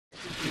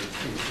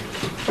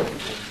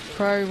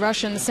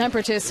Pro-Russian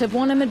separatists have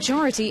won a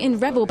majority in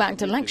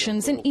rebel-backed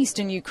elections in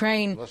eastern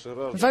Ukraine.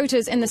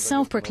 Voters in the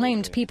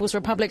self-proclaimed People's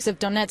Republics of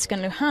Donetsk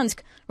and Luhansk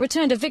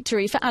returned a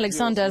victory for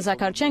Alexander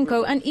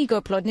Zakharchenko and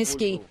Igor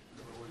Plotnisky.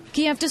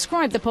 Kyiv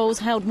described the polls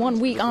held 1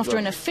 week after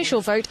an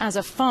official vote as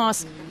a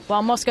farce,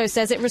 while Moscow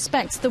says it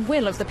respects the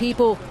will of the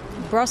people.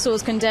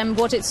 Brussels condemned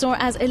what it saw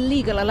as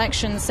illegal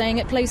elections, saying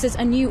it places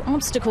a new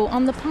obstacle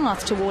on the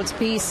path towards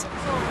peace.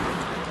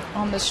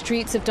 On the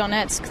streets of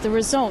Donetsk, the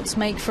results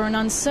make for an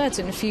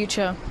uncertain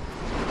future.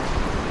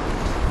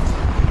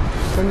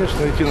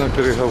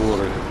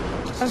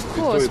 Of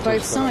course,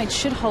 both sides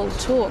should hold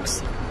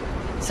talks,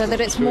 so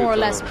that it's more or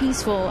less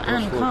peaceful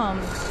and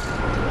calm.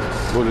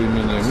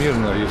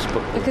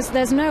 Because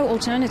there's no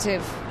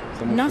alternative.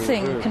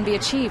 Nothing can be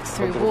achieved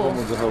through war.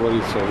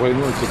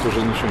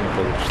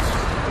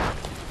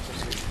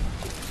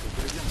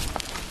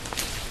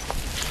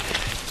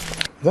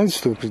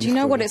 Do you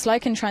know what it's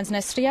like in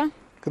Transdnistria?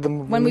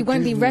 When we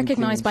won't be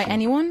recognized by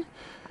anyone?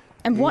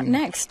 And what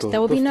next? There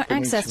will be no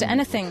access to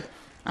anything.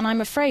 And I'm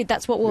afraid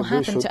that's what will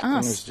happen to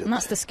us. And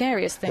that's the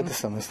scariest thing.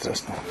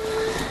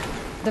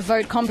 The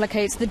vote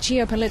complicates the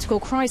geopolitical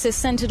crisis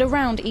centered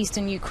around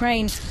eastern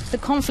Ukraine. The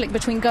conflict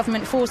between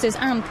government forces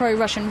and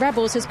pro-Russian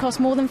rebels has cost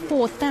more than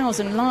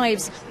 4,000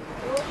 lives.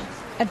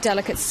 A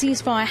delicate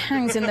ceasefire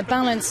hangs in the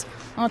balance.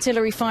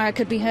 Artillery fire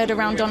could be heard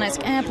around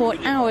Donetsk airport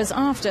hours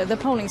after the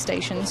polling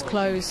stations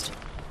closed.